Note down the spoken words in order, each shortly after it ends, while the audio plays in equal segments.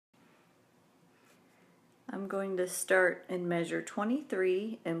I'm going to start in measure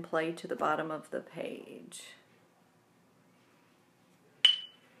 23 and play to the bottom of the page.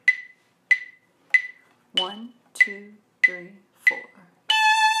 1, 2, 3, 4.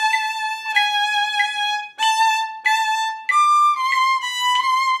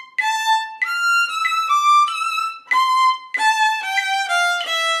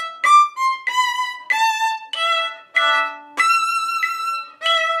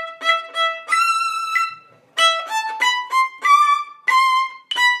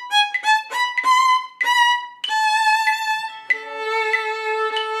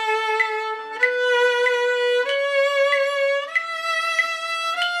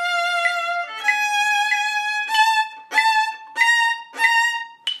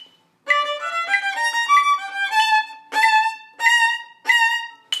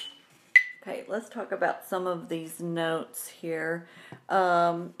 Okay, let's talk about some of these notes here.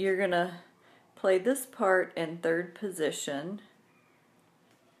 You're going to play this part in third position,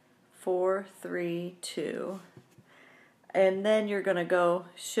 4, 3, 2, and then you're going to go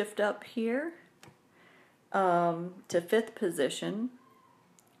shift up here to fifth position,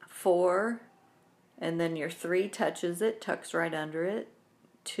 4, and then your 3 touches it, tucks right under it,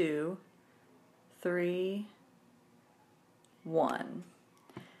 2, 3, 1.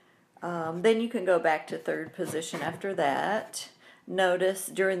 Then you can go back to third position after that. Notice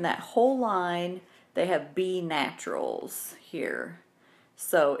during that whole line they have B naturals here.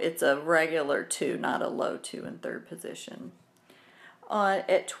 So it's a regular 2, not a low 2 in third position.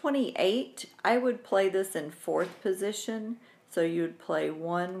 At 28, I would play this in fourth position. So you would play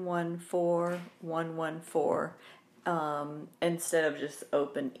 1, 1, 4, 1, 1, 4 instead of just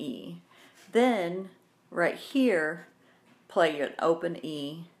open E. Then right here, play an open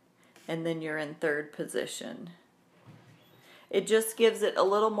E, and then you're in third position. It just gives it a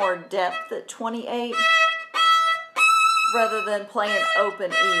little more depth at 28 rather than playing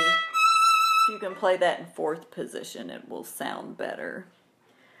open E. If you can play that in fourth position, it will sound better.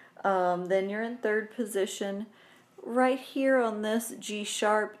 Then you're in third position. Right here on this G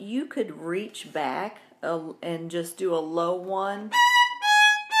sharp, you could reach back and just do a low 1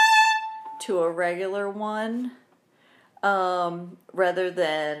 to a regular 1. Rather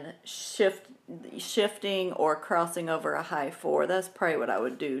than shifting or crossing over a high 4. That's probably what I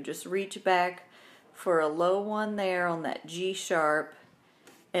would do. Just reach back for a low 1 there on that G sharp,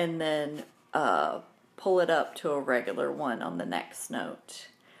 and then pull it up to a regular 1 on the next note.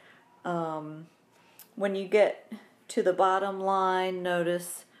 When you get to the bottom line,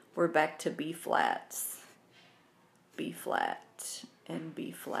 notice we're back to B flats. B flat and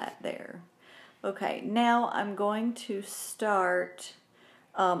B flat there. Okay, now I'm going to start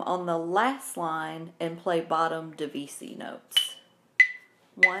on the last line and play bottom divisi notes.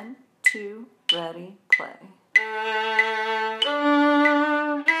 1, 2, ready, play.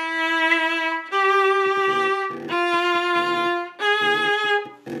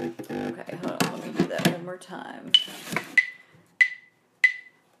 Okay, hold on, let me do that one more time.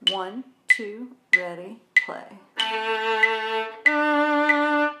 1, 2, ready, play.